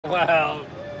Well,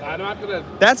 I'm not gonna.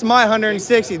 That's my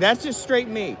 160. That's just straight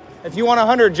me. If you want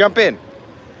 100, jump in.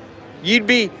 You'd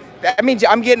be. That means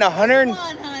I'm getting 100.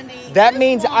 That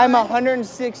means I'm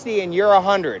 160 and you're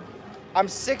 100. I'm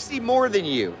 60 more than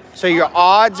you. So your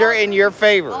odds are in your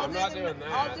favor. I'm not doing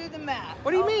that. I'll do the math. What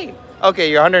do you mean?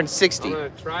 Okay, you're 160. I'm gonna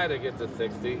try to get to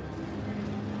 60.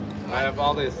 I have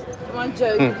all these. Come on,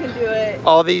 Joe, you can do it.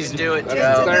 All these. Do it,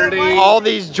 That's Joe. 30. All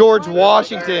these George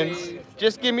Washingtons.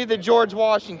 Just give me the George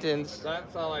Washingtons.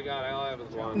 That's all I got. All I have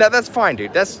is one. No, that's fine,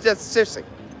 dude. That's seriously.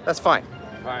 That's fine.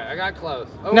 All right, I got close.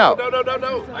 Oh, No.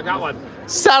 No. I got one.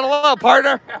 Saddle up,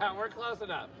 partner. We're close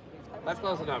enough. That's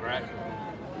close enough, right?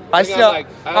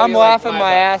 I'm laughing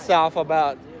my ass off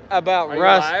about Are you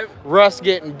Russ. live? Russ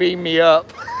getting beat me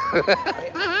up.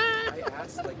 I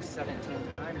asked like 17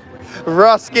 times.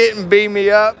 Russ getting beat me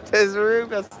up. His roof.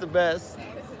 That's the best.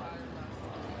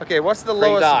 Okay, what's the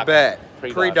lowest Pre-doc. bet?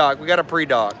 Pre-doc. Pre-doc. We got a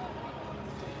pre-doc.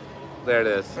 There it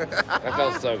is. That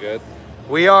felt so good.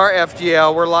 We are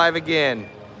FGL. We're live again.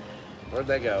 Where'd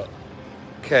they go?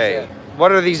 Okay.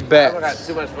 What are these I bets? got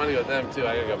too much money with them too.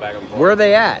 I gotta go back and forth. Where are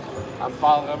they at? I'm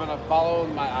gonna follow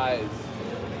my eyes.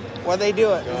 What are they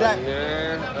doing? Going Is that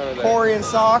there, over there. Corey and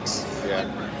Socks? Yeah.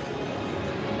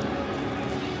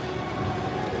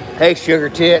 Hey, sugar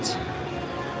tits.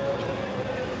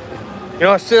 You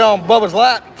want to sit on Bubba's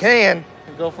lap? You can.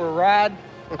 Go for a ride.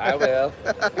 I will.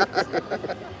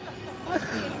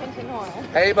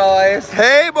 Hey, boys.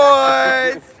 Hey,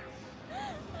 boys.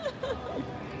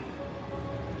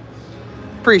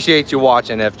 Appreciate you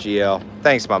watching, FGL.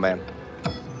 Thanks, my man.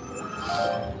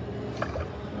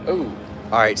 Ooh.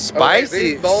 All right,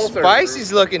 Spicy. these bowls are-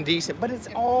 Spicy's looking decent, but it's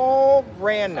all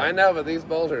random. I know, but these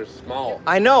bowls are small.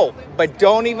 I know, but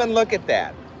don't even look at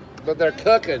that. But they're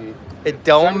cooking. It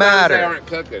don't Sometimes matter. They aren't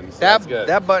cooking. So that's good.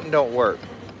 That button don't work.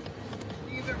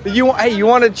 But hey, you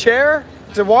want a chair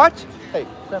to watch? Hey,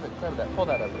 grab that. Pull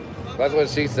that over. That's what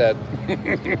she said.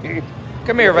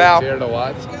 Come here, Val. Here to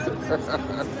watch.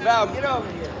 Val, get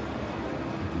over here.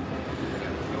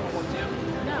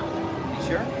 No. You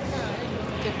sure?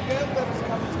 If Bubbas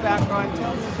comes back on,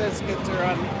 tell me biscuits are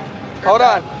on. Hold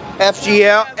on.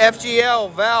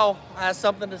 FGL, Val has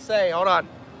something to say. Hold on.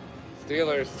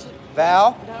 Steelers.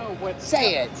 Val, No, what?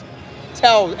 say it.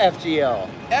 Tell FGL.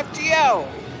 FGO.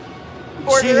 She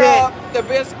Order hit- up. The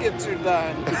biscuits are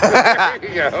done. There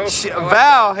you go.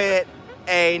 Val hit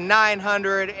a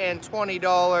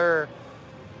 $920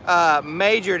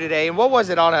 major today. And what was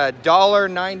it, on a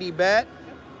 $1.90 bet?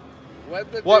 What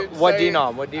What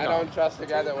denom? What I denom? don't trust the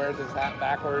guy that wears his hat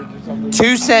backwards or something.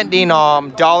 2-cent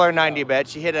denom, $1.90 bet.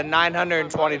 She hit a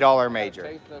 $920 major.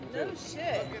 Chase them, No too.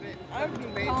 shit.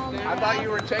 I'd be calling I thought you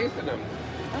were chasing them.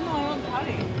 Oh, no, I went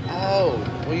potty. Oh,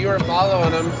 well, you were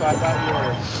following them, so I thought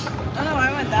Oh, no,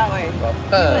 I went that way. you I were. went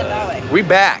that way. We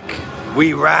back.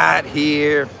 We right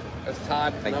here. As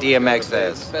Todd. Like nobody DMX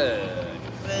knows says.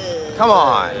 this. Come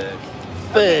on.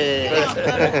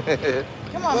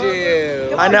 Come on. Chill.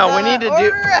 Come I on, know,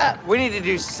 Order up. we need to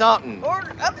do something.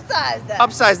 Order, upsize that.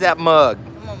 Upsize that mug.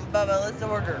 Come on, Bubba, let's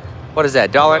order. What is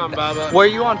that, dollar? Come on, Bubba. Were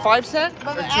you on 5 cent or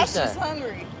Bubba, 2 Ash is cent?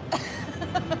 hungry.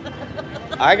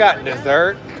 I got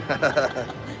dessert.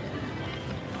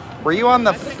 Were you on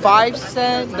the 5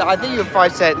 cent? I think you were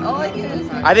 5 cent. All I can do is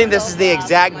I think this is the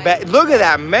exact bet. Look at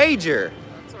that major.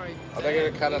 Are they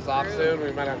going to cut us off soon?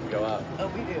 We might have to go up. Oh,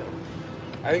 we do.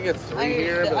 I think it's 3 I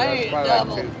here, but I that's need probably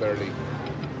double. like 2:30.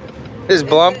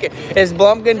 Is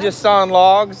Blumpkin just sawing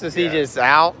logs? Is he Yeah. just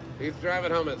out? He's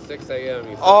driving home at 6 a.m.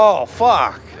 He said. Oh,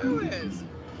 fuck. Who is?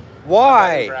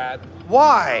 Why? Brad.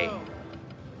 Why?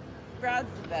 Brad's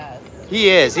the best. He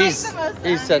is. He's like the most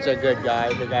He's such a good under-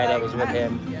 guy. The guy that was with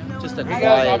him. Just a He goes, I'm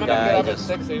quiet going to get guy. up at Just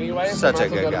 6 anyway. so such a might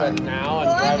as well good go to bed guy. now Well,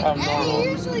 and drive home and he normal.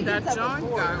 usually That gets up John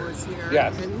before. guy was here.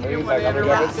 Yes. And And he he's like, I'm going to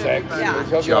go at 6. interrupted Yeah.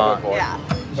 He'll get John. up before. Yeah.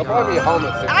 He'll probably be home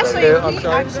at 6:30. Actually, I'm we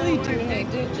sorry. actually do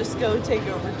need to just go take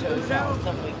over Joe's house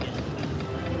some weekend.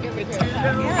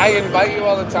 I invite you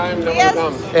all the time. No one Yes.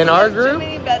 comes. In our Too group?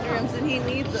 many bedrooms, and he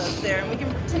needs us there, and we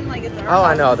can pretend like it's our Oh, I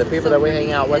house. know. The It's people so that we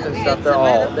hang out with pretty, and we stuff, get they're to all,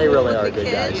 ride a they pool really with are the good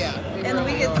kids, guys. Yeah. And then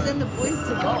we can send the boys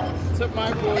to golf. Took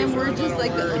my boys And we're were a just little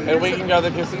like the worried. owners. And we can go to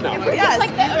the casino. Yes,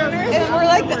 and we're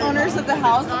like the owners of the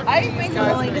house. I make them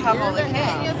willing to have all the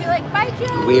kids. You'll be like, bye,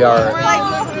 Joe. We We're are.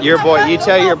 like, Your boy. You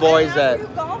tell your boys that You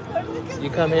golf, go to the casino. you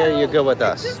come here, you're good with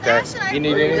us. Okay? You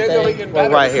need Maybe we anything? can We're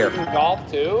bet right if here. we can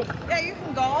golf too. Yeah, you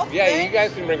can golf. Yeah, then- you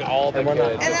guys can bring all the And we're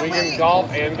not- kids. And If then we can we-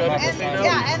 golf and go to the And, casino.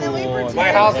 yeah, and then we pretend.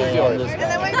 My house is Hang on, yours. this And guy.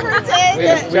 then we pretend If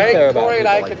that. We care Jake, about Corey, and I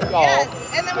people can like golf. Yes,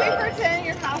 and then we pretend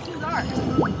your house is ours.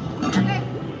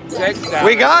 Jake's down.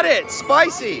 We got it.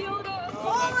 Spicy.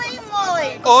 Holy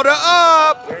moly! Order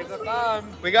up. There's a thumb.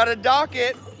 We got a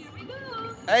docket.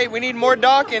 Hey, we need more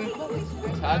docking.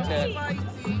 Touch it.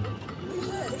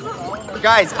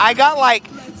 Guys, I got like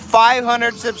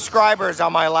 500 subscribers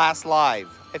on my last live.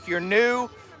 If you're new,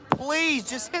 please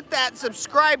just hit that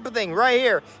subscribe thing right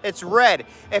here. It's red.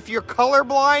 If you're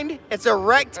colorblind, it's a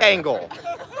rectangle.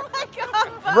 Oh my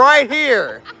God. Right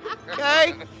here.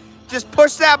 Okay? Just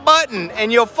push that button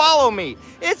and you'll follow me.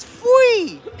 It's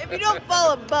free. If you don't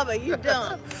follow Bubba, you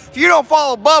dumb. If you don't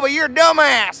follow Bubba, you're a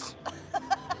dumbass.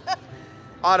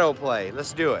 Autoplay.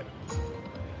 Let's do it.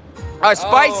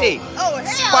 Spicy. Oh, hell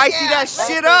Spicy yeah. that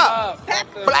shit up.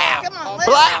 Blow. Come on,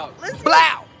 Blow. let's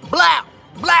Blow. Blow.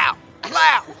 Blow.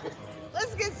 Blow.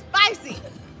 Let's get spicy.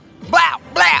 Blow.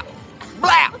 Blow.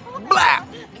 Blow. Blow.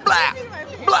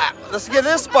 Blow. Blow. Let's get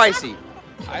this spicy.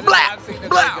 I did Blow. not see the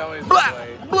night going Blow. this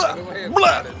way. Blow. The way it Blow.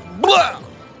 started. Blow.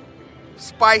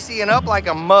 Spicy and up like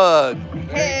a mug.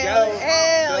 Hell, go.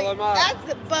 hell. Fill 'em up. That's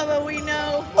the Bubba we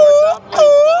know.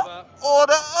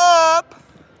 Order up.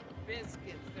 Biscuits.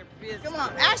 They're biscuits. Come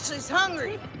on, Ashley's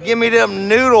hungry. Give me them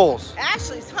noodles.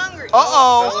 Ashley's hungry. Fill it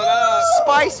Uh-oh. up.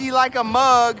 Spicy like a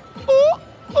mug.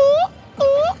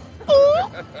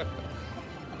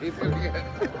 He's gonna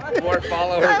get more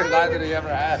followers in life than he ever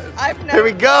has. I've never. Here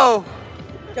we go.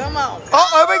 Come on.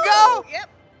 Oh, here we go. Yep.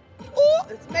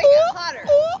 Let's make it hotter.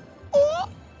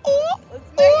 Let's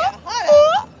make it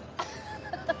hotter.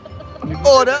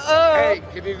 Order up. Hey,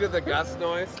 can you do the gust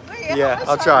noise? Wait, Yeah, how much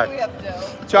I'll time try. do we have,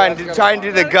 Joe? Try and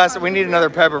do the Gus. We need another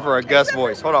pepper for a Gus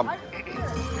voice. Hold on.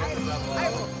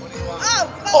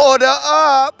 Oh, Order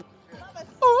up.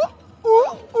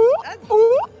 that's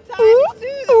times two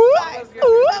the spice.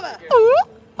 Bubba.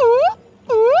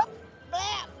 Blah,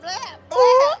 blah,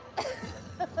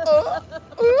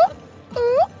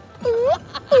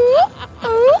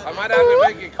 I might have to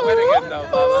make it quit again though,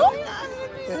 Bubba.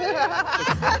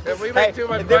 If we make too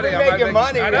much If they're money, I might making make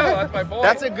money, I know, that's my point.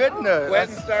 That's a good Quit note.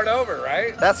 and start over,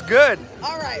 right? That's good.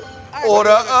 All right. Order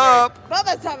up.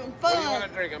 Bubba's having What do you want fun.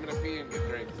 to drink? I'm gonna pee and get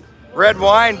drinks. Red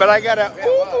wine, but I got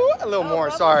a little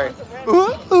more. Sorry. Ooh,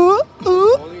 ooh,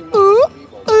 ooh, Only ooh, more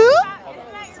people. ooh,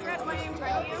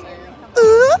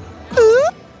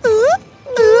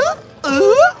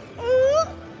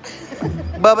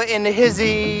 Bubba in the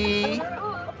hizzy.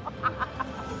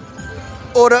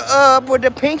 Order up with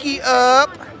the pinky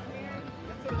up. That's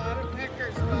a lot of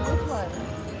pickers, folks.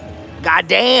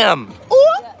 Goddamn.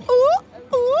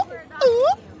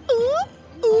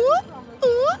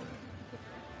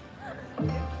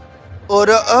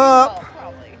 Order up.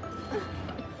 Probably.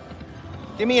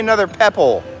 Give me another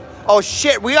pepple. Oh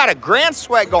shit, we got a grand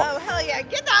sweat going. Oh, hell yeah.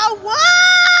 Get the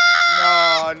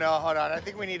what? No, hold on. I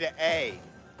think we need an A.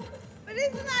 But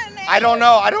isn't that an A? I don't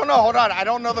know. Hold on. I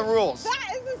don't know the rules.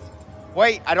 That is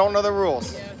Wait, I don't know the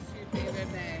rules. Yes, you need an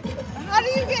A. how do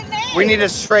you get an A? We need a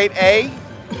straight A.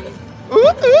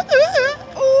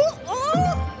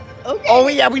 Okay. Oh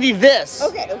yeah, we need this.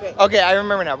 Okay. Okay, I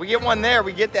remember now. We get one there,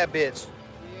 we get that bitch.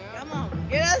 Come on.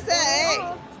 Get us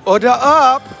that Order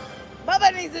up. A.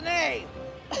 Bubba needs an A.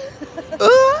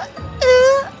 Bubba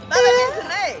needs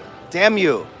an A. Damn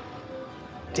you.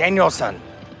 Danielson.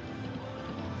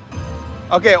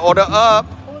 Okay, order up.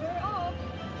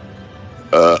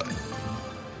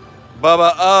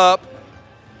 Bubba up.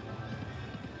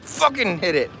 Fucking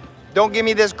hit it. Don't give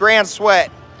me this grand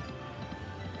sweat.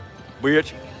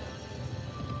 Bitch.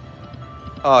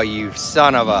 Oh, you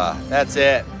son of a. That's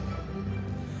it.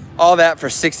 All that for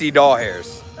 60 doll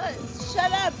hairs. But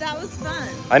shut up. That was fun.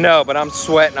 I know, but I'm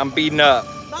sweating. I'm beating up.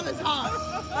 Bubba's hot.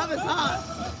 Bubba's hot.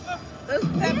 Those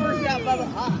peppers got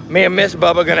Bubba hot. Me and Miss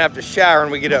Bubba gonna have to shower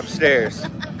when we get upstairs.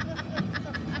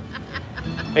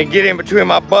 And get in between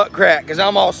my butt crack, cause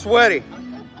I'm all sweaty.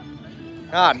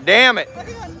 God damn it.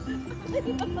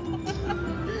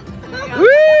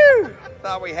 Woo!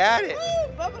 Thought we had it.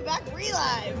 Woo, Bubba back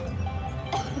relive.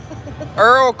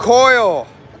 Earl Coil.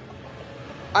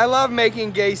 I love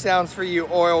making gay sounds for you,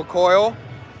 Oil Coil.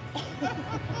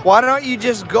 Why don't you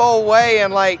just go away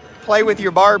and like play with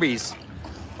your Barbies?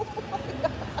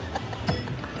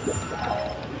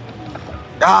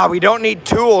 We don't need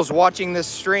tools watching this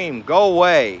stream. Go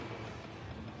away.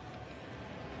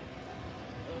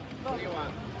 What do you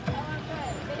want?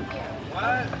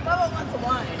 Bubba wants a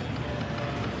wine.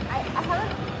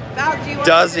 Val, do you want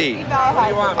Does he? Val, What do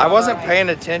you want? I wasn't paying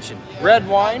attention. Red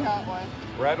wine? Got one.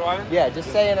 Red wine? Yeah,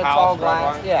 just say in a House tall red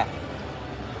glass. wine? Yeah.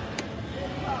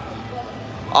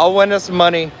 I'll win us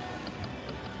money.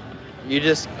 You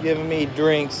just giving me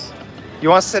drinks. You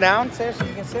want to sit down? Seriously,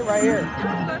 you can sit right here.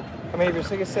 I mean, if you're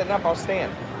sick of sitting up, I'll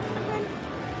stand.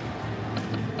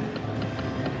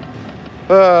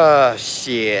 Oh,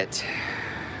 shit.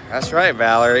 That's right,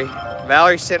 Valerie.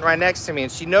 Valerie's sitting right next to me,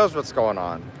 and she knows what's going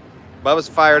on. Bubba's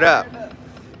fired up.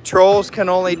 Trolls can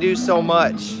only do so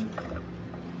much.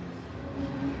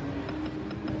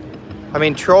 I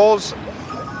mean, trolls,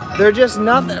 they're just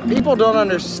nothing. People don't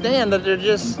understand that they're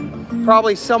just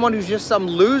probably someone who's just some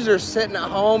loser sitting at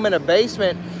home in a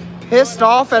basement, pissed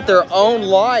off at their own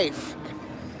life.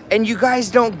 And you guys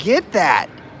don't get that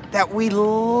we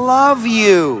love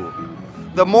you.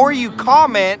 The more you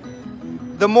comment,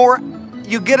 the more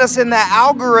you get us in that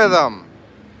algorithm.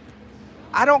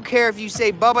 I don't care if you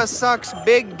say Bubba sucks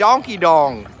big donkey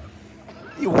dong.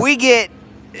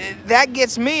 That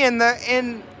gets me in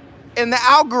the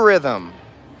algorithm.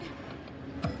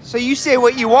 So you say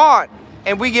what you want,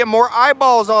 and we get more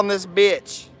eyeballs on this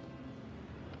bitch.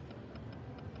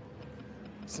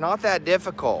 It's not that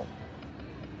difficult.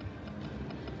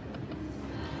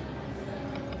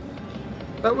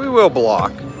 But we will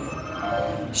block.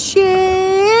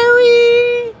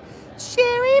 Sherry,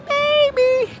 Sherry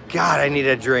baby. God, I need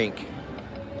a drink.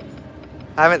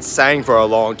 I haven't sang for a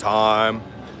long time.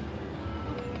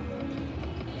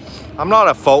 I'm not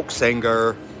a folk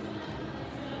singer.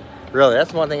 Really,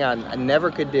 that's one thing I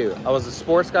never could do. I was a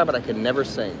sports guy, but I could never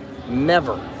sing.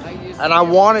 Never. And I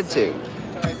wanted to.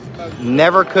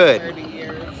 Never could. 30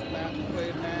 years, not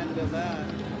putting an end to that.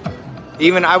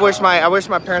 Even I wish my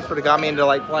parents would have got me into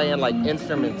like playing like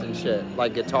instruments and shit,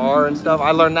 like guitar and stuff.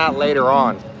 I learned that later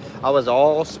on. I was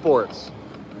all sports.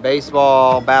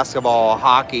 Baseball, basketball,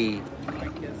 hockey. My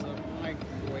kids, my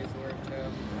boys were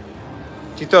too.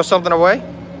 Did you throw something away?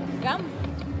 Gum.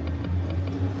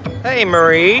 Hey,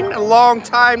 Marine. A long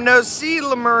time no see,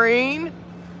 Marine.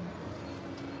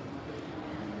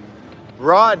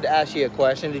 Rod asked you a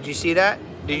question. Did you see that?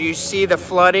 Did you see the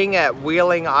flooding at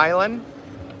Wheeling Island?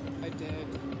 I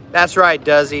did. That's right,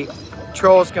 Duzzy.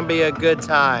 Trolls can be a good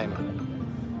time.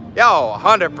 Yo,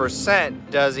 100%,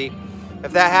 Duzzy.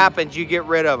 If that happens, you get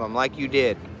rid of them like you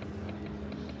did.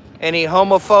 Any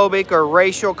homophobic or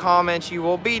racial comments, you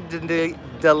will be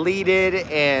deleted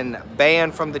and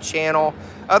banned from the channel.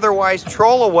 Otherwise,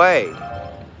 troll away.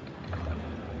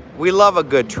 We love a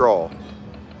good troll.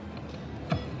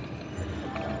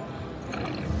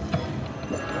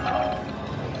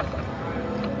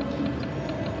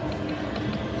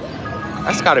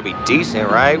 That's got to be decent,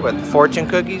 right? With fortune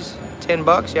cookies, 10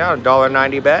 bucks, yeah,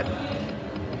 $1.90 bet.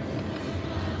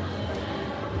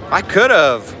 I could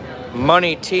have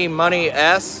Money T Money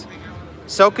S.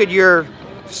 So could your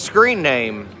screen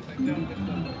name.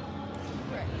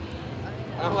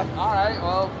 I'm like, all right,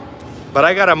 well. But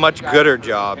I got a much gooder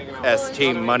job,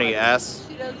 ST Money S.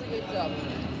 She does a good job.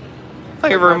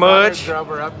 Thank you very My much. drove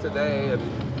her up today and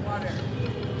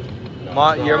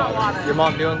Your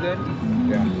mom doing good?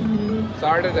 yeah.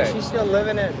 Sorry today. She's still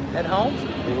living at home?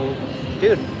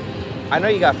 Dude, I know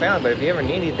you got family, but if you ever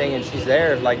need anything and she's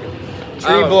there, like a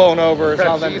tree blown over or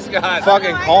something, She's got-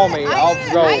 fucking call me. I'll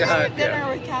go. I go to dinner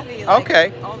with Kathy. Like,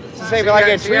 Okay. all the So time. say if like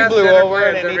a She tree has blew dinner over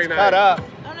and it plans needs every cut night. up,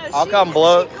 Oh, no, I'll she- come she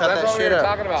cut That's that what we shit were up.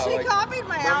 talking about. She Like, copied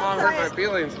my my mom hurt my outside.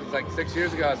 feelings. It was like 6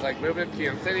 years ago. I was like, moving to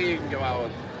Kansas City, you can go out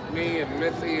with me and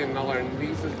Missy and all our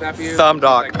nieces, nephews. Thumb She's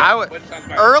dock. like, "Which one's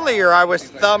my-" Earlier I was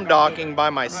She's like, thumb docking by I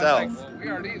was myself. like, well, we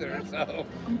aren't either,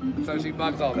 so she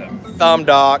bugs all them. Thumb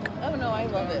dock. Oh no, I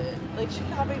love it. Like she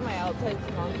copied my outside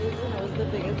sconces and it was the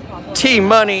biggest compliment. T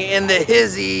Money in the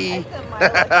hizzy. I sent my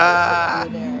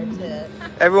electrician there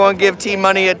to. Everyone give T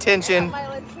Money attention. My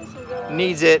electrician's over.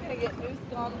 Needs it. Gonna get new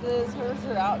sconces. Hers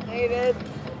are outdated.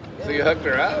 So you hooked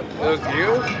her up? It was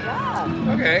you?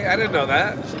 Yeah. Okay, I didn't know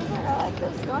that. She's like, I like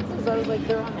those sconces. I was like,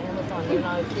 they're on Amazon. They're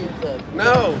not expensive.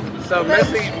 No. So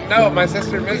Missy, no, my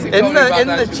sister Missy Isn't told me about isn't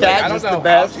that. the She's chat like, I don't just know the how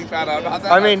best? she found out about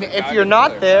that. I mean, if you're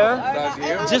not there, That's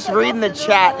you? just reading the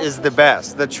chat is the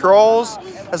best. The trolls,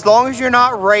 as long as you're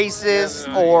not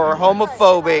racist or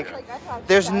homophobic,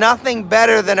 there's nothing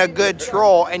better than a good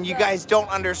troll, and you guys don't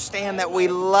understand that we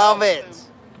love it.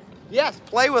 Yes,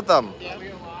 play with them.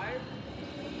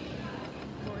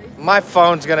 My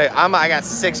phone's gonna, I got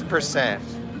 6%.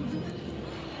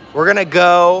 We're gonna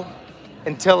go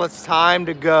until it's time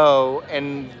to go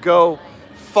and go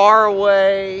far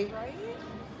away,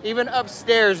 even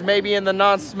upstairs, maybe in the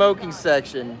non-smoking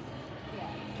section.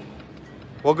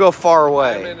 We'll go far I'm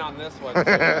away. in on this one. Too.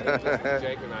 This is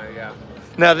Jake and I, yeah.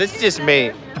 No, this is just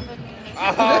me.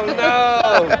 Oh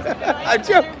no! I'm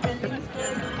joking.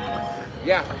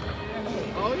 Yeah.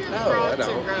 All your No, crops I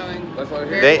know. are growing That's what I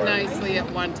very hear. nicely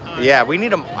at one time. Yeah, we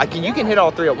need them. You can hit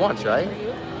all three at once, right?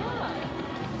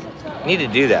 Need to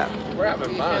do that. We're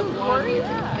having You hit fun. one, you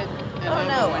can hit Oh another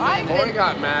no, one. I'm Corey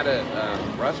got mad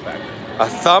at Rush Factory. A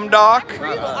thumb dock.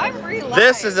 I'm re-live.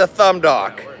 This is a thumb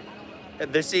dock.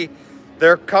 See,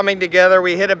 They're coming together.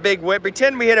 We hit a big win.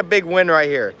 Pretend we hit a big win right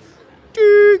here.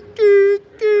 Let's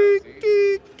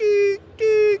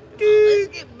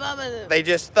get Bubba. They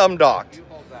just thumb docked.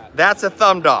 That's a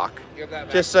thumb dock.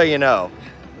 Just so you know.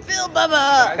 Fill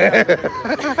Bubba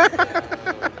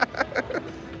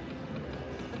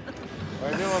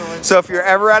up. So if you're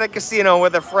ever at a casino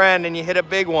with a friend and you hit a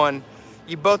big one,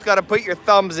 you both got to put your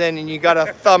thumbs in and you got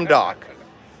to thumb dock.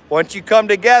 Once you come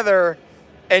together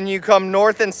and you come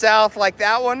north and south like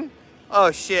that one,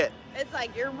 oh shit. It's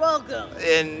like you're welcome.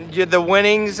 And the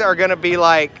winnings are going to be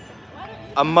like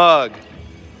a mug.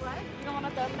 What? You don't want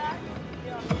to thumb back?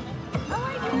 You don't want to? Oh,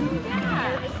 I do.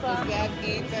 Yeah. Is that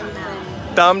Ethan from...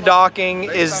 Thumb docking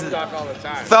They is thumb dock all the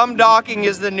time. thumb docking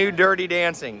is the new dirty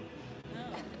dancing.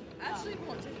 Actually,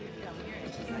 won't take you to come here.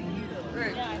 It's just like you.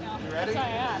 Yeah, I know. You ready? That's why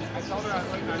I asked. I told her I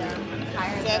was waiting on you. Is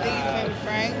that Ethan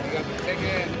Frank? You got the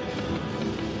ticket.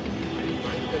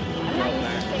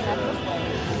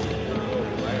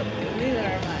 Neither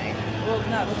am I. Well, no,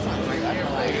 that's not true. I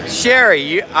don't like it.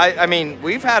 Sherry, I mean,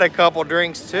 we've had a couple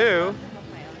drinks too.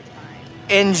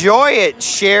 Enjoy it,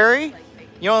 Sherry.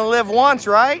 You only live once,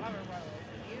 right?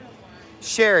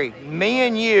 Sherry, me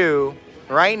and you,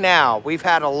 right now, we've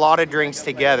had a lot of drinks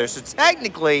together. So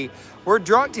technically, we're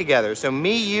drunk together. So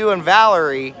me, you, and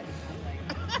Valerie,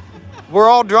 we're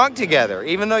all drunk together.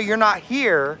 Even though you're not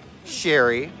here,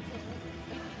 Sherry.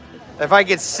 If I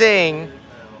could sing,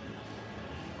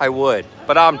 I would.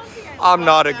 But I'm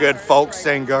not a good folk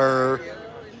singer.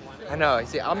 I know.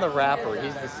 See, I'm the rapper.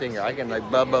 He's the singer. I can like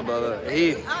blah blah blah.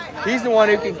 He's the one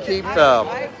who can keep the.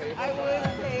 I would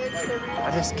pay a tribute.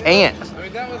 I just can't. I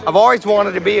mean, that was I've always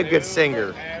wanted to be a good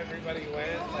singer. Everybody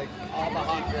went, like all the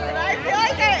hot But girls. I feel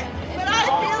like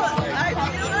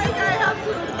I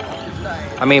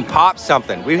have to. I mean, pop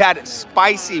something. We've had it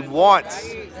spicy once.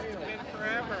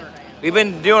 We've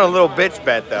been doing a little bitch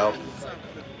bet though.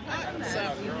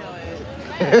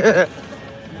 Pipe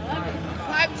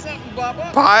something,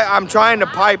 Bubba. I'm trying to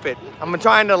pipe it. I'm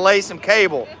trying to lay some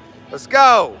cable. Let's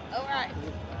go. All right.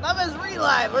 Bubba's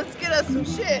relive. Let's get us some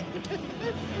shit.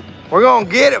 We're gonna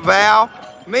get it, Val.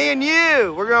 Me and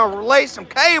you. We're gonna lay some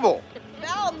cable.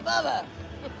 Val and Bubba,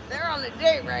 they're on a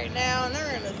date right now, and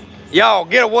they're in a. Y'all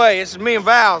get away. This is me and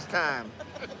Val's time.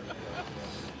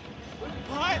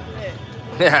 Pipe it.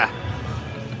 Yeah.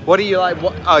 What do you like?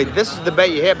 Oh, this is the bet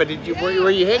you hit. But did you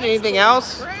were you hitting anything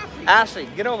else? Ashley,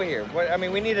 get over here. I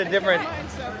mean, we need a different.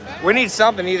 We need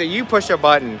something. Either you push a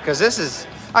button, because this is.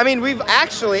 I mean, we've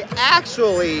actually,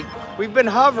 we've been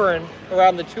hovering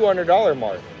around the $200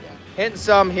 mark, hitting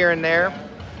some here and there.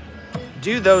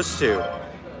 Do those two.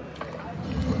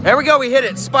 There we go. We hit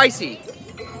it. Spicy.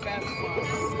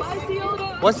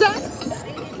 What's that?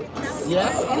 Yeah.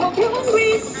 I hope you're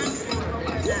hungry.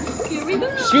 Here we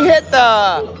go. She hit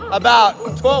the about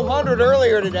 1,200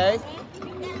 earlier today.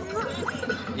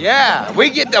 Yeah, we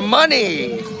get the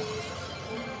money.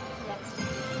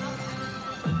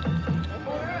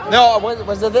 No,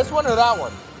 was it this one or that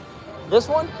one? This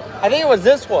one? I think it was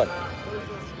this one.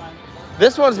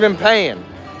 This one's been paying.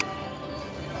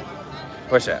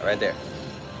 Push that right there.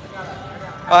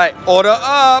 All right, order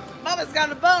up. Bubba's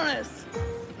got a bonus.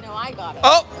 No, I got it.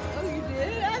 Oh. Oh, you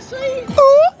did, Ashley?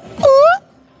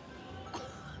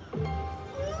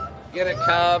 Get it,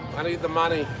 Cub. I need the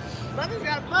money. Bubba's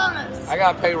got a bonus. I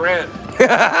gotta pay rent.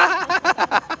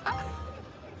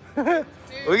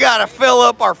 We gotta fill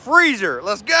up our freezer.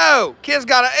 Let's go. Kids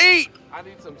gotta eat. I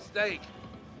need some steak.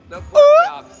 No pork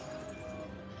chops.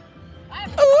 I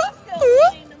have a Costco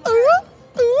meeting tomorrow.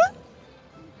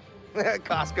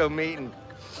 Costco meeting.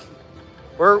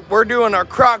 We're doing our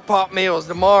crock pot meals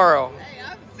tomorrow. Hey,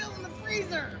 I'm filling the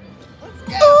freezer. Let's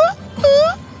go.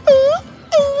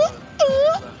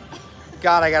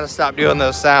 God, I gotta stop doing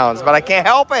those sounds, but I can't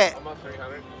help it. Almost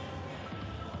 300.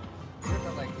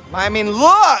 I mean,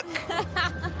 look.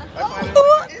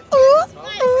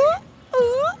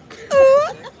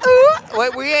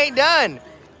 Wait, we ain't done.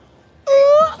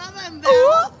 Bubba and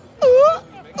Val.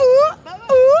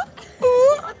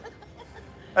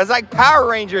 That's like Power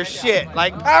Ranger shit.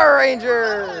 Like Power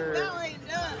Ranger. Val ain't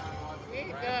done.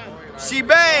 She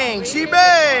bang, she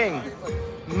bang.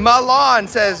 Milan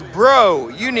says, bro,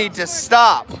 you need to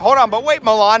stop. Hold on, but wait,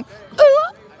 Milan.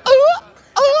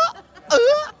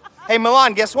 Hey,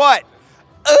 Milan, guess what?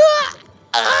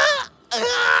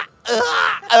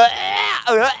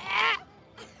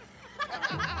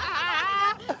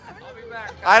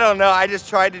 I don't know. I just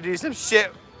tried to do some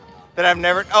shit that I've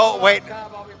never. Oh, wait.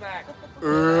 Cub, I'll be back.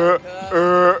 Not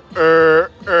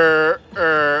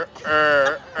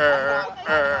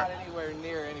Anywhere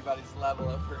near anybody's level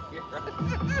over here.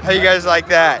 How you guys like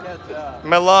that?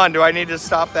 Milan, do I need to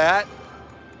stop that?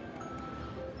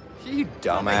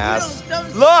 Dumbass.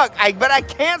 Don't- Look, but I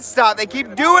can't stop. They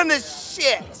keep doing this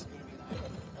shit.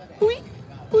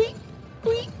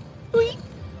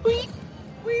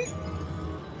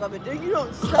 Bubba, you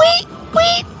don't stop.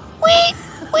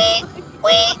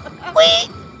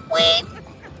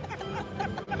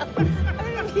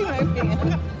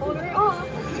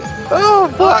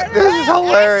 Oh, fuck. This is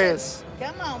hilarious.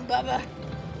 Come on, Bubba.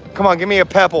 Come on, give me a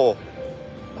pebble.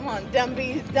 Come on,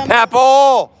 dumbies.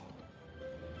 Pebble!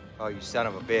 Oh, you son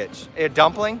of a bitch. A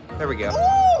dumpling? There we go.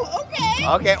 Ooh, okay.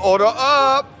 Okay, order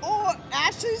up. Oh,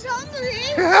 Ashley's hungry.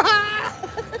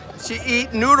 She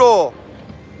eat noodle.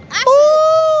 Ashley.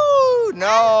 Ooh,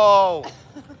 no.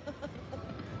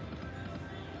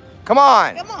 Come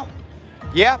on. Come on.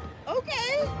 Yep.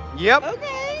 Okay. Yep.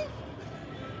 Okay.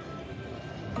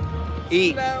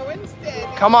 Eat. Slow and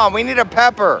steady. Come on, we need a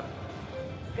pepper.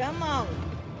 Come on.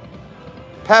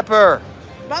 Pepper.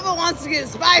 Bubba wants to get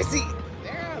spicy.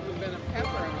 There hasn't been a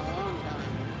pepper in a long time.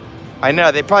 I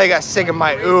know, they probably got sick of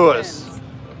my oohs.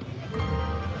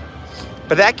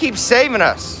 But that keeps saving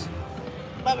us.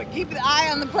 Bubba, keep an eye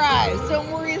on the prize.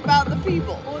 Don't worry about the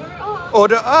people.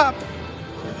 Order up.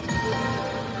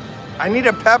 I need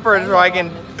a pepper so I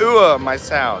can ooh my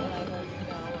sound.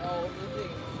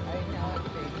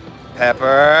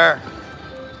 Pepper.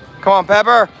 Come on,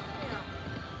 Pepper.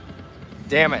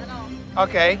 Damn it.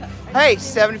 Okay. Hey,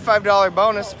 $75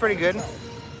 bonus. Pretty good.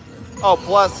 Oh,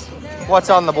 plus what's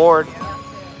on the board?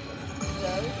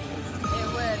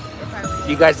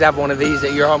 You guys have one of these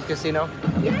at your home casino?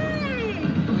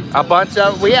 A bunch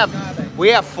of we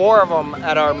have 4 of them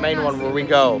at our main one where we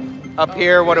go. Up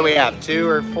here, what do we have? 2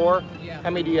 or 4? How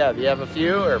many do you have? You have a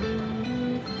few or?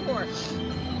 4.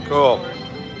 Cool.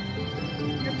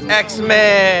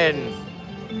 X-Men.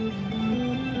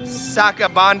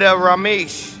 Sakabanda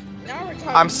Ramesh. Now we're talking.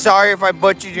 I'm sorry if I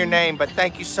butchered your name, but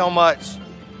thank you so much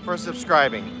for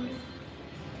subscribing.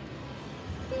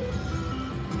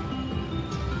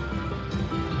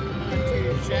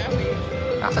 Too shabby.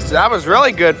 That was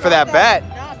really good for that bet.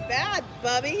 Not bad,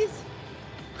 Bubbies.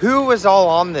 Who was all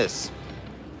on this?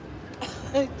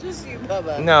 Just you,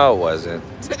 Bubba. No, it wasn't.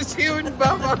 Just you and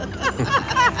Bubba.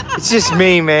 It's just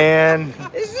me, man.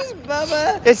 It's just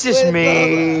Bubba. It's just with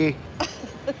me.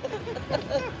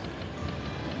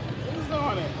 Who's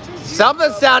on it? Just you.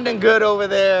 Something's sounding good over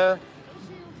there.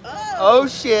 Bubba. Oh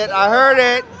shit, I heard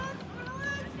it.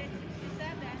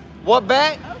 What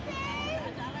bet?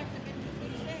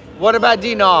 What about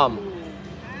denom?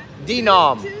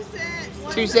 Denom. 2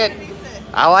 cents. 2 cent.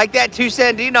 I like that 2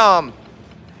 cent denom.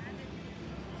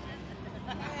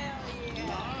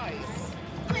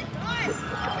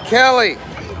 Kelly.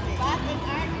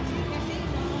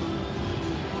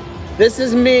 This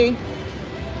is me.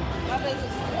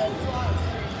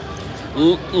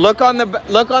 Look on the back.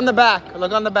 Look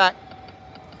on the back.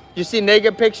 You see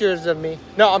naked pictures of me.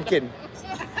 No, I'm kidding.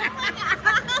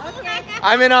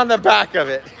 I'm in on the back of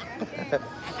it.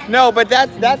 No, but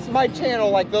that's my channel,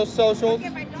 like those socials.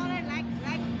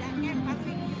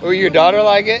 Oh, your daughter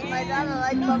like it? My daughter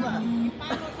like Bubba.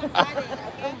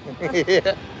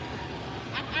 Yeah.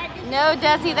 No,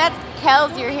 Desi, that's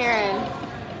Kels you're hearing.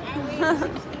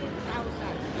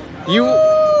 You.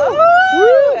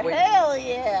 Woo! Hell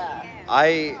yeah.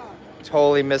 I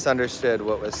totally misunderstood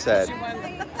what was said. She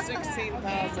won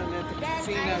 16,000 at the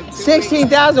casino 2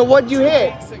 16,000. What'd you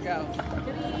hit? weeks ago.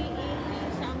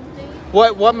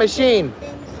 What machine?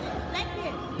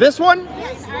 This one?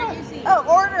 Oh,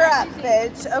 order up,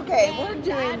 bitch. Okay, we're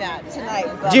doing that tonight,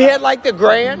 Bubba. Did you hit like the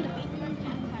grand?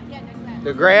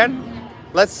 The grand?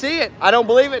 Let's see it. I don't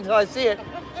believe it until I see it.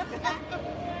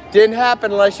 Didn't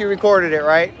happen unless you recorded it,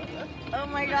 right? Oh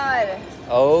my god.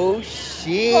 Oh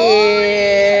shit!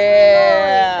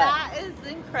 That is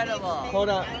incredible. Hold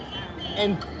on.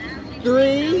 And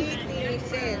 $3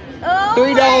 Oh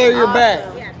your my-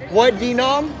 bet. What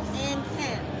denom?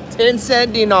 10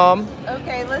 cent denom.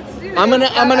 Okay, let's do this. I'm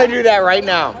gonna do that right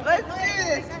now. Let's do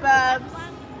this, Bubs.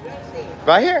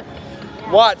 Right here.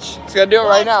 Watch. It's gonna do it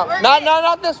right now. We're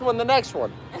Not this one. The next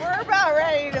one. We're about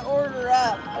ready to order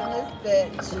up on this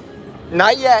bitch.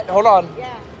 Not yet. Hold on.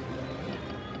 Yeah.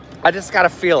 I just gotta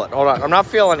feel it. Hold on. I'm not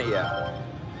feeling it yet.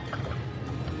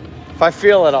 If I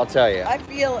feel it, I'll tell you. I'm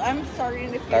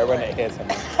starting to feel Right when it. it hits, I'm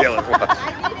gonna feel it. I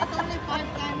did it only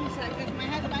 5 times because my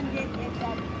husband did it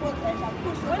push.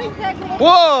 What exactly?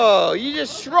 Whoa! You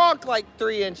just shrunk like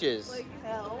 3 inches. Like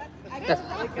hell. I just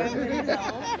Like under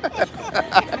hell.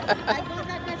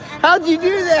 How'd you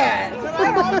do that? But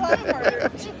I got love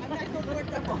merch.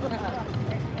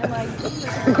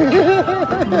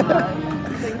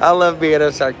 I love being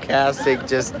a sarcastic,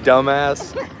 just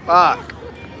dumbass. Fuck.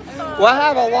 We'll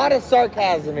have a lot of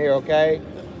sarcasm here, okay?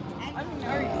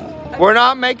 We're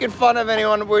not making fun of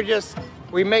anyone.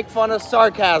 We make fun of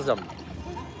sarcasm.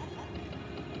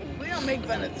 We don't make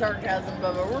fun of sarcasm,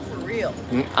 Bubba. We're for real.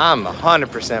 I'm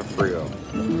 100% for real.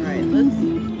 All right, let's.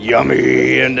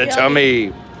 Yummy in the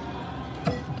tummy.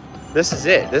 This is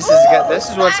it. This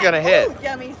is what's gonna hit. Ooh,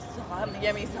 yummy's hot.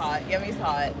 Yummy's hot. Yummy's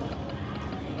hot.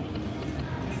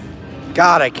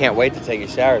 God, I can't wait to take a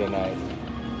shower tonight.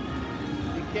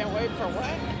 You can't wait for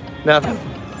what? Nothing.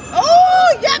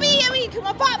 Oh, yummy, yummy! Come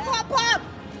on, pop, pop, pop!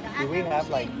 Do we have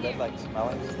like good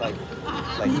smellings? Like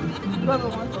Bubba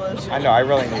wants lotion. I know I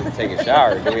really need to take a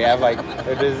shower. Do we have or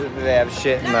do they have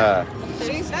shit in the?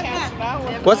 She's catching out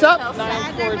with What's up?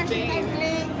 914.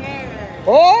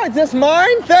 Oh, is this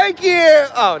mine? Thank you.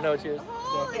 Oh no, cheers.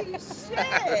 Holy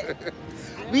shit!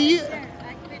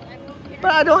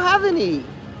 But I don't have any.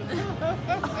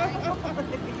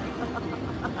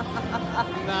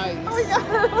 Nice. Oh my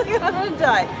god, we're gonna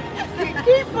die.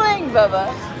 Keep playing,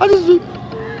 Bubba. I just.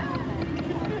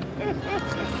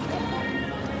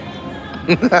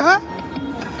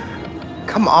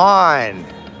 Come on.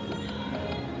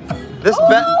 This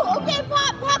Oh, okay,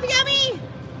 pop, pop, yummy.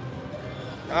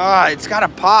 Ah, it's gotta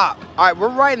pop. All right, we're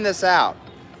writing this out.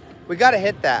 We gotta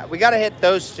hit that. We gotta hit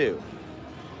those two.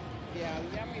 Yeah,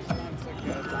 yummy's not so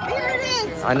good. Here it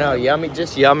is. I know, yummy,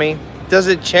 just yummy. Does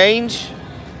it change?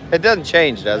 It doesn't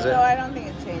change, does No, it? I don't think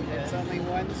it changes. It's only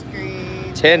one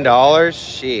screen. $10?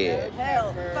 Shit.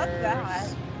 Hell, fuck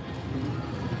that.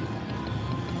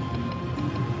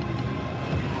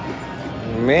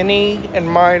 Mini and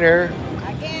minor.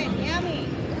 Again, yummy.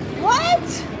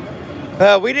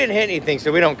 What? We didn't hit anything,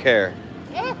 so we don't care.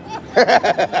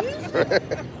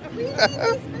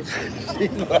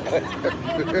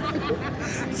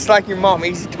 It's like your mom,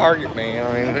 easy target,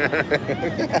 man.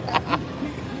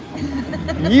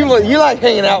 I mean, you like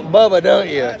hanging out with Bubba, don't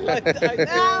you?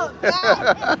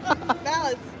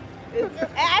 No, it's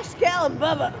Ash, Cal, and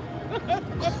Bubba.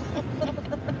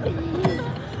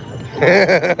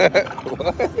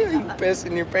 What? Are you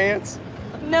pissing your pants?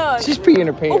 No. She's peeing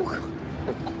her pants.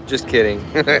 Just kidding.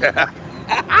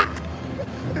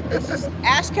 It's just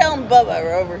Ash, Cal, and Bubba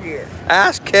are over here.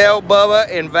 Ask Kel, Bubba,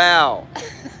 and Val.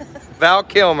 Val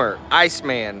Kilmer,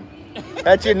 Iceman.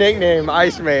 That's your nickname,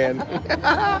 Iceman.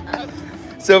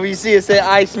 So if you see it say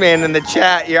Iceman in the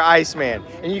chat, you're Iceman.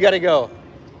 And you gotta go.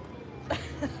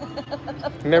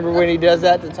 Remember when he does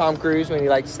that to Tom Cruise when he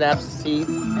like snaps his teeth?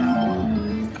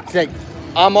 He's like,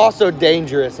 I'm also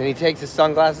dangerous. And he takes his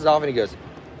sunglasses off and he goes,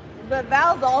 But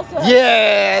Val's also.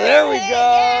 yeah, there we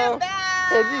go. Yeah,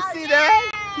 Did you see that?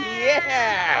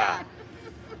 Yeah.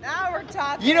 Now we're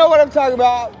talking. You know what I'm talking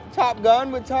about? Top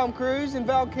Gun with Tom Cruise and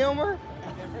Val Kilmer?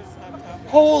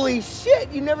 Holy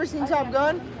shit, you never seen Top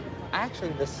Gun?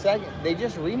 Actually, they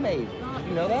just remade. Did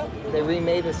you know that? They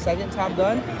remade the second Top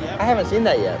Gun? I haven't seen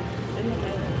that yet.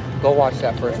 Go watch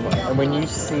that first one. And when you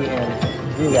see him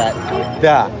do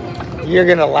that, you're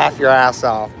gonna laugh your ass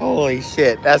off. Holy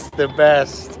shit, that's the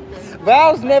best.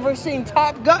 Val's never seen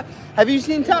Top Gun. Have you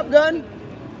seen Top Gun?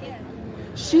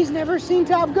 She's never seen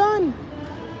Top Gun.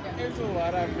 There's a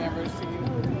lot I've never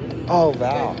seen. Oh,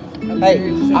 Val. Hey,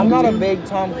 I'm not a big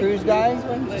Tom Cruise guy,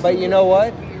 but you know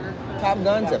what? Top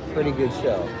Gun's a pretty good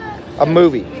show. A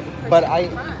movie. But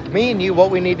me and you,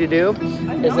 what we need to do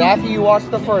is after you watch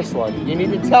the first one, you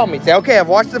need to tell me, say, okay, I've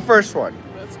watched the first one.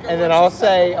 And then I'll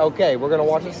say, okay, we're going to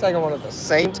watch the second one at the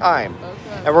same time.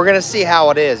 And we're going to see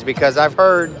how it is because I've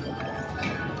heard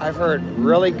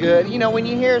really good. You know, when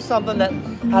you hear something that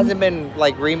hasn't been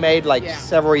like remade like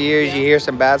several years, you hear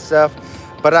some bad stuff.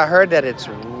 But I heard that it's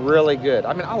really good.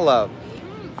 I mean, I love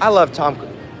Tom Cruise.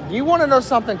 Do you want to know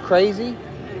something crazy?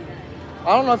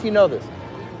 I don't know if you know this.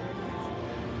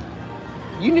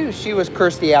 You knew she was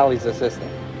Kirstie Alley's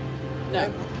assistant.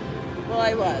 No. Well,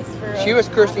 I was. She was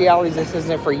Kirstie Alley's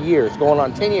assistant for years, going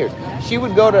on 10 years. She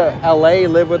would go to LA,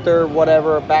 live with her,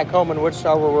 whatever, back home in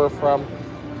Wichita where we're from.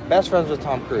 Best friends with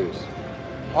Tom Cruise.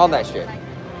 All that shit.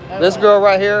 This girl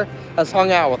right here has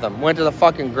hung out with him. Went to the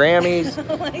fucking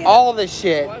Grammys. All this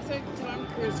shit. Wasn't Tom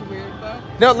Cruise weird though?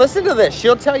 No, listen to this.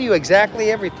 She'll tell you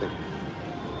exactly everything.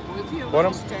 Was he a What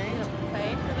little am- strange?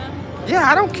 Pay for them? Yeah,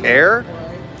 I don't care.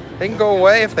 They can go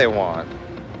away if they want.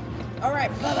 All right,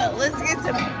 Bubba,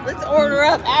 let's order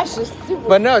up Ash's super.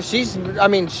 But no,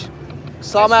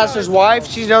 Sawmaster's wife,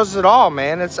 she knows it all,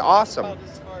 man. It's awesome. About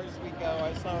as far as we go,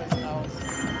 I saw his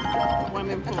house. One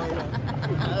in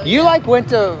Florida. You like went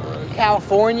to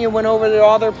California, went over to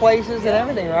all their places and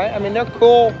everything, right? I mean, they're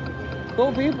cool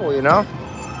people, you know?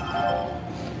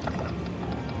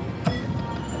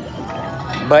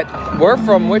 But we're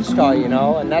from Wichita, you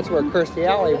know, and that's where Kirstie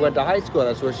Alley went to high school.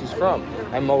 That's where she's from.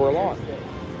 I mow her lawn.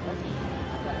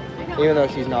 Even though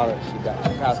she's not, she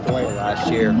passed away last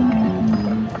year.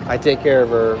 I take care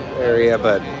of her area,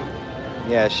 but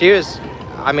yeah, she was,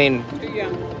 I mean,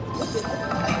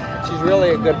 she's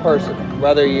really a good person.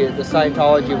 Whether you, the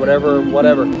Scientology, whatever,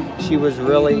 she was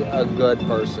really a good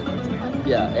person.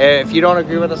 Yeah, if you don't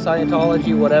agree with the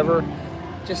Scientology, whatever,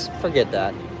 just forget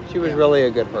that. She was really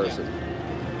a good person.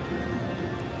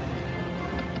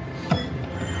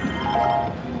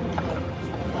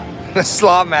 The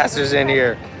Slot Master's in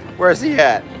here. Where's he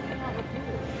at?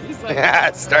 He's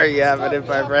like, start yapping if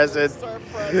I press it.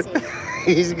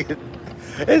 He's good.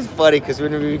 It's funny because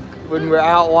when we're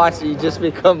out watching, you just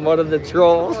become one of the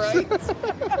trolls. right?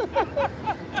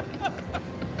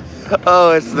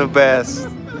 Oh, it's the best.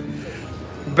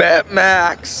 Bet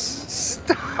Max,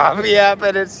 stop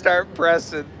yapping and start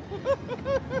pressing.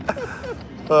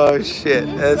 Oh shit,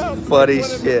 that's funny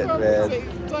shit, man.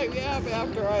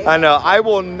 I know. I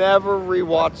will never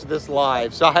rewatch this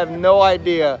live, so I have no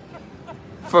idea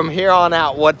from here on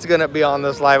out what's gonna be on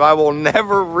this live. I will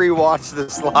never rewatch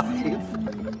this live.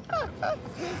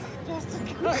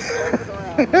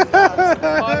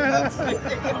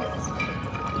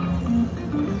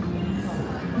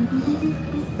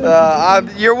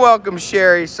 You're welcome,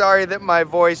 Sherry. Sorry that my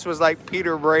voice was like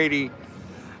Peter Brady.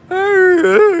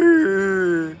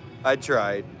 I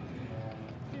tried.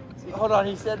 Hold on,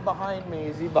 he said behind me.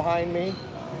 Is he behind me?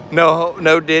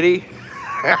 No, did he?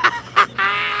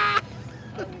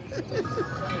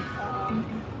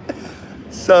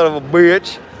 Son of a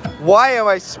bitch. Why am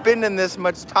I spending this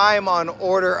much time on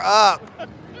order up?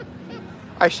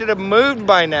 I should have moved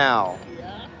by now.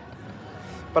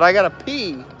 But I gotta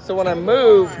pee, so when I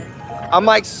move, I'm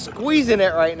like squeezing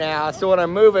it right now, so when I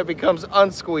move, it becomes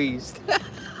unsqueezed.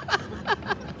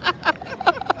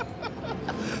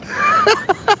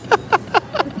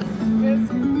 Miss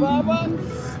Bubba?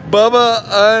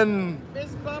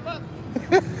 Miss Bubba?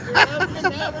 I've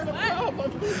been having a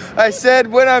problem. I said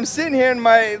when I'm sitting here and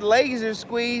my legs are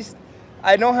squeezed,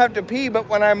 I don't have to pee, but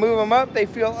when I move them up, they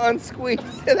feel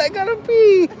unsqueezed, and I gotta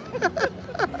pee.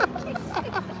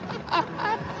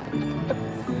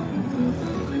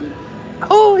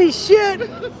 Holy shit!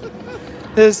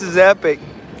 This is epic.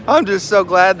 I'm just so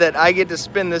glad that I get to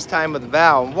spend this time with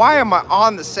Val. Why am I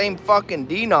on the same fucking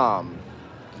denom?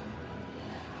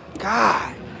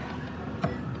 God.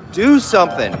 Do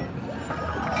something.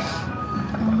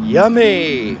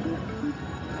 Yummy.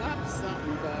 That's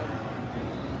something, bud.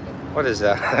 What is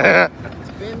that?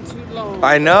 It's been too long.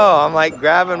 I know. I'm like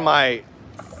grabbing my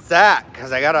sack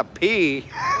because I gotta pee.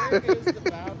 Where goes the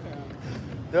bathroom?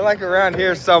 They're like around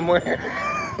here somewhere.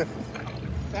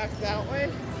 Back that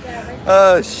way?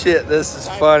 Oh shit, this is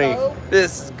funny.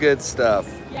 This is good stuff.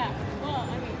 Yeah. Well,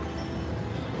 I mean,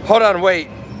 Hold on, wait.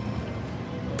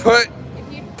 Put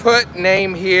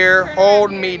name here.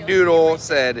 Hold me doodle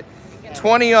said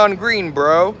 20 on green,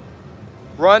 bro.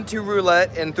 Run to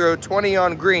roulette and throw 20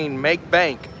 on green. Make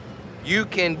bank. You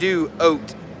can do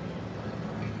oat.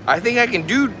 I think I can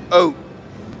do oat.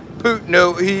 Poot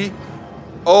no he.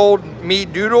 Old me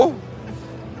doodle.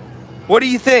 What do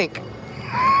you think?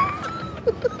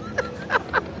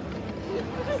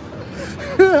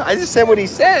 I just said what he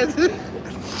said.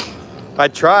 I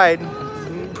tried.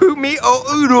 Poot me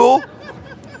oodle.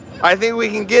 I think we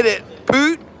can get it.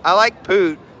 Poot. I like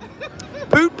poot.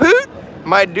 Poot poot.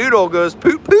 My doodle goes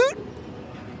poot poot.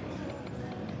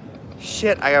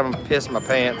 Shit, I gotta piss my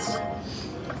pants.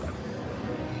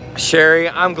 Sherry,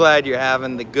 I'm glad you're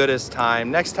having the goodest time.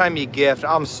 Next time you gift,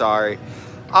 I'm sorry.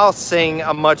 I'll sing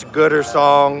a much gooder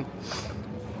song.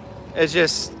 It's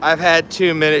just, I've had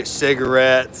too many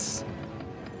cigarettes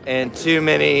and too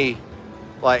many,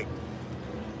 like,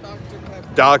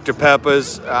 Dr.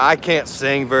 Peppers. I can't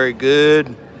sing very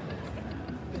good.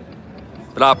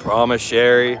 But I promise,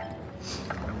 Sherry,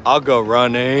 I'll go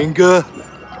running.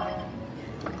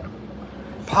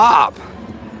 Pop.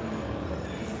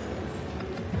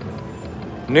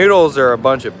 Noodles are a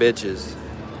bunch of bitches.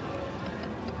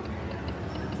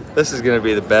 This is gonna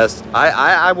be the best.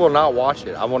 I will not watch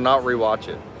it. I will not rewatch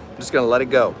it. I'm just gonna let it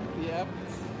go. Yep.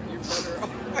 You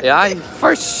better. Yeah,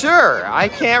 for sure. I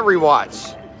can't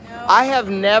rewatch. I have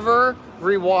never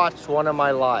rewatched one of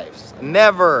my lives.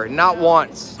 Never, not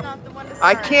once. not the one to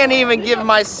I start. can't even give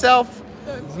myself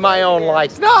my own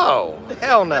likes. No,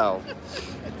 hell no.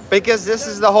 Because this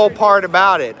is the whole part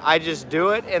about it. I just do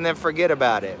it and then forget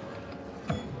about it.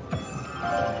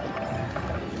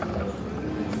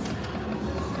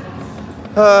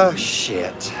 Oh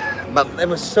shit. But it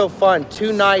was so fun.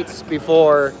 2 nights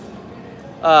before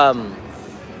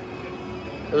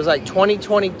It was like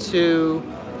 2022,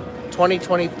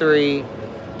 2023,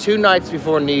 2 nights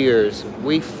before New Year's.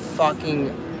 We fucking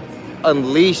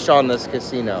unleashed on this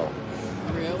casino.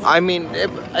 Really? I mean,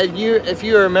 if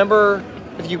you remember,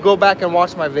 if you go back and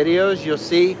watch my videos, you'll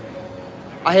see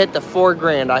I hit the 4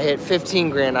 grand, I hit 15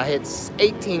 grand, I hit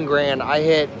 18 grand, I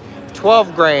hit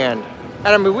 12 grand. And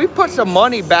I mean, we put some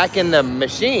money back in the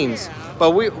machines,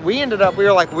 but we ended up, me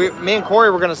and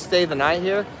Corey were gonna stay the night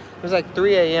here. It was like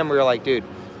 3 a.m. We were like, dude,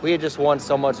 we had just won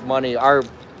so much money. Our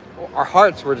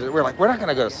hearts were we're like, we're not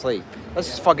gonna go to sleep. Let's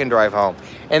just fucking drive home.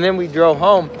 And then we drove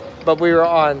home, but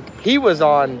he was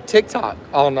on TikTok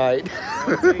all night.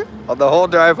 The whole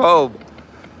drive home.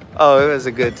 Oh, it was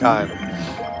a good time.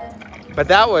 But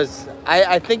that was,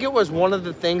 I think it was one of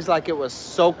the things, like it was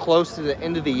so close to the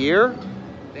end of the year.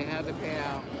 They had to pay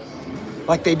out.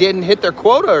 Like they didn't hit their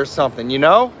quota or something, you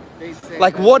know? They say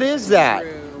Like, what is that?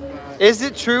 true, but- Is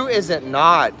it true? Is it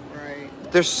not? Right.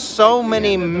 There's so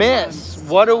many myths.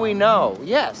 What do we know?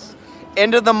 Yes.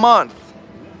 End of the month.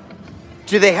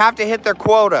 Do they have to hit their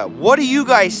quota? What do you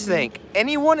guys think?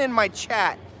 Anyone in my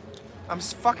chat? I'm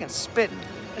fucking spitting.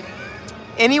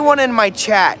 Anyone in my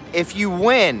chat, if you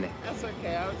win, That's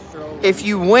okay. I was trolling. if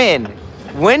you win,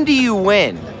 when do you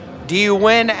win? Do you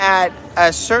win at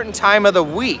a certain time of the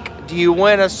week? Do you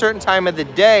win a certain time of the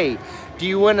day? Do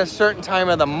you win a certain time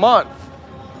of the month?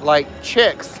 Like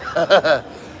chicks.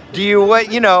 Do you win,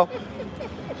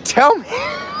 tell me.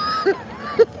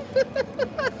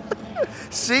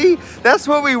 See, that's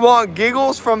what we want.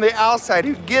 Giggles from the outside.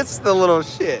 Who gets the little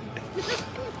shit?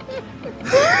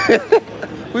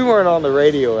 We weren't on the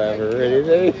radio ever or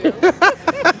anything.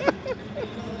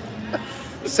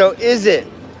 So is it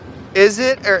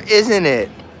or isn't it?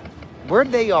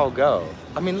 Where'd they all go?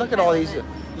 I mean, look at all these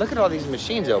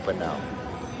machines open now.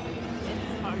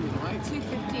 It's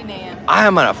 2:15 a.m. I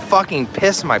am gonna fucking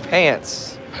piss my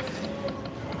pants.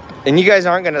 And you guys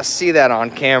aren't gonna see that on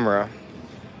camera.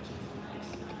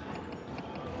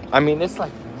 I mean, it's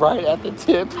like right at the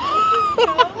tip.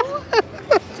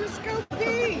 Just go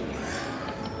pee.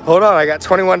 Hold on, I got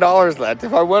 $21 left.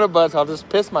 If I win a bunch, I'll just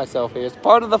piss myself here. It's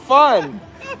part of the fun.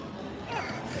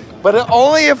 But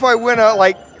only if I win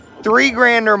like 3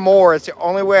 grand or more. It's the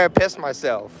only way I piss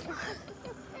myself.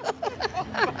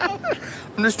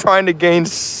 I'm just trying to gain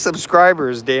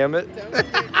subscribers, damn it.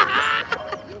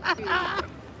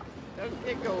 Don't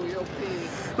giggle, you'll pee.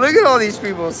 Look at all these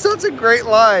people. Such a great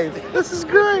life. This is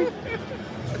great.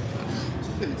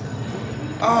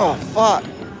 Oh, fuck.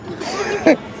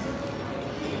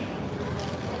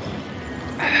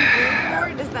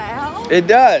 Does that help? It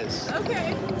does.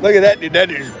 Okay. Look at that dude. That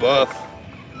dude's buff.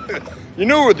 You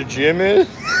know where the gym is?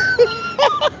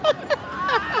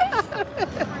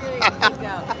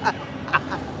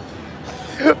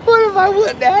 What if I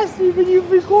wouldn't ask you when you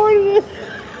recorded it?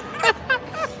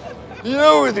 You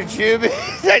know where the gym is?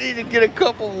 I need to get a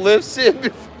couple lifts in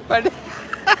before Hey,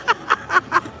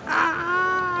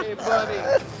 buddy.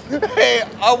 Hey,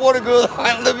 I want to go to the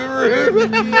high living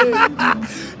room.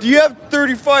 Do you have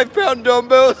 35-pound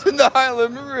dumbbells in the high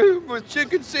living room with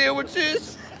chicken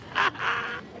sandwiches?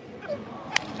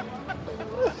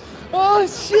 Oh,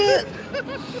 shit.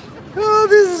 Oh,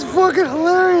 this is fucking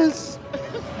hilarious.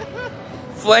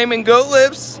 Flaming goat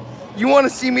lips. You want to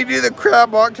see me do the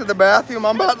crab walk to the bathroom?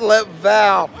 I'm about to let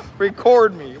Val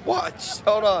record me. Watch.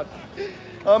 Hold on.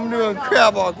 I'm doing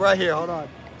crab walk right here. Hold on.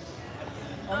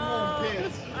 I'm going to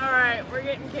piss. All right, we're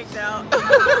getting kicked out.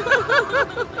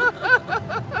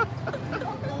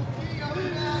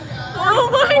 Oh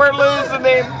my We're losing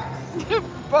him.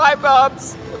 Bye,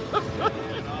 Bubs.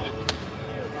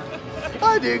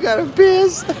 I do gotta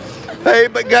piss. Hey,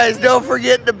 but guys, don't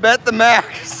forget to bet the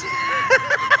max.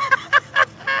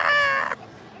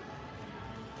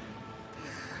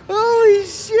 Holy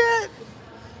shit.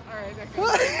 All right,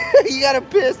 You gotta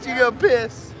piss. You gotta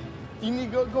piss. You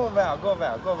need to go Val. Go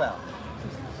Val. Go Val.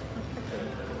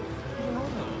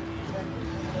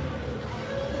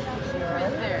 right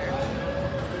there.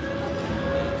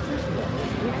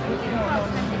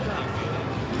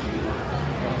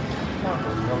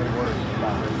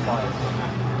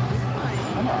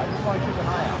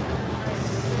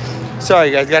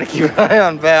 Sorry, guys. Gotta keep an eye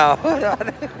on Val.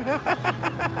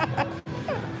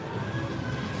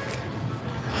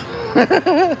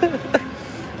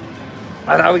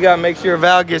 I know we gotta make sure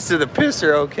Val gets to the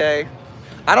pisser, okay?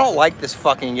 I don't like this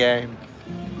fucking game.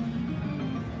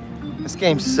 This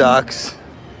game sucks.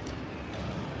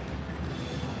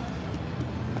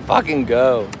 Fucking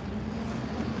go.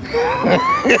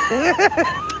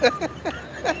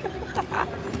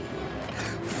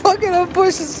 Fucking I'm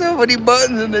pushing so many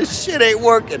buttons and this shit ain't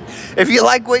working. If you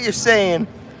like what you're saying,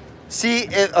 See,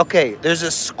 okay, there's a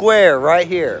square right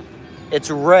here. It's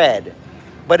red.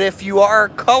 But if you are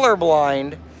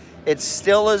colorblind, it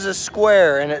still is a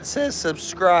square and it says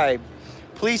subscribe.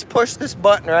 Please push this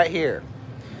button right here.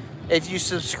 If you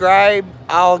subscribe,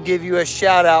 I'll give you a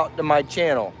shout out to my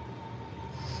channel.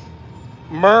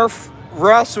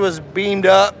 Russ was beamed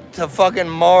up to fucking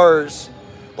Mars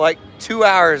like 2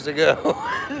 hours ago.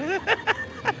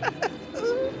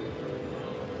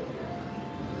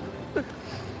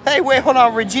 Hey, wait, hold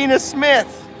on. Regina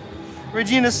Smith.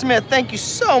 Regina Smith, thank you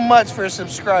so much for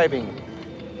subscribing.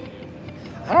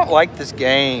 I don't like this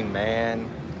game, man.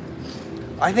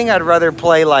 I think I'd rather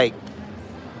play like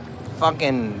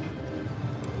fucking,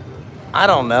 I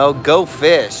don't know, Go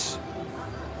Fish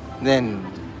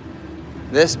than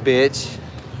this bitch.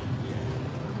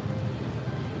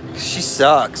 She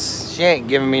sucks. She ain't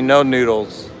giving me no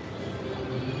noodles.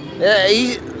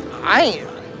 I ain't.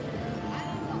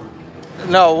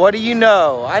 No, what do you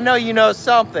know? I know you know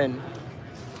something.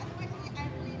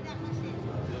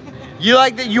 You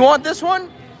like that? You want this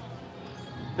one?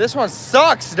 This one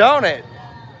sucks, don't it?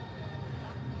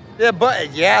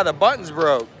 Yeah, the button's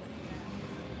broke.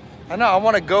 I know, I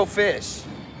want to Go Fish.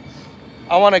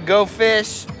 I want to Go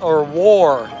Fish or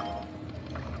War.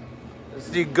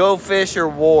 Let's do Go Fish or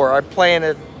War. I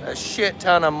planted a shit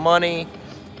ton of money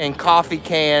in coffee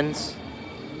cans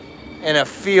in a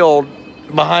field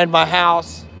behind my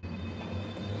house.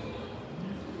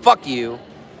 Fuck you.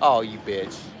 Oh, you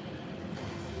bitch.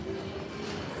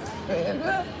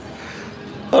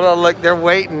 Hold on, look, they're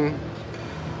waiting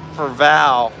for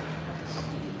Val.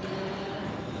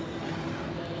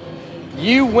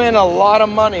 You win a lot of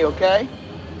money, okay?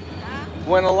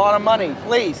 Win a lot of money,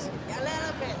 please. A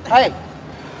little bit. Hey,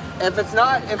 if it's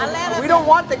not, we don't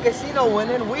want the casino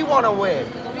winning, we want to win.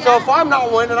 So if I'm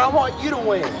not winning, I want you to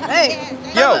win. Hey,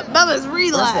 Yo, Bubba's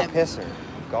where's relive. the pisser?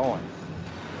 I'm going.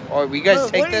 Or will you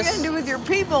guys take What are you this? gonna do with your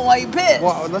people while you piss?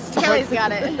 Well, let's Kelly's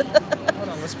got it. Hold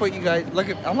on, let's put you guys. Look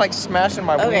at, I'm like smashing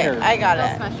my Okay, wiener. I got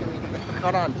I'll it. smash your wiener.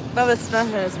 Hold on. Bubba's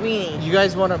smashing his weenie. You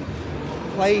guys want to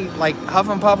play like Huff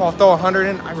and Puff? I'll throw 100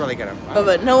 in. I really gotta.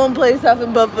 Bubba, no one plays Huff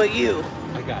and Puff but you.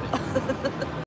 I got it.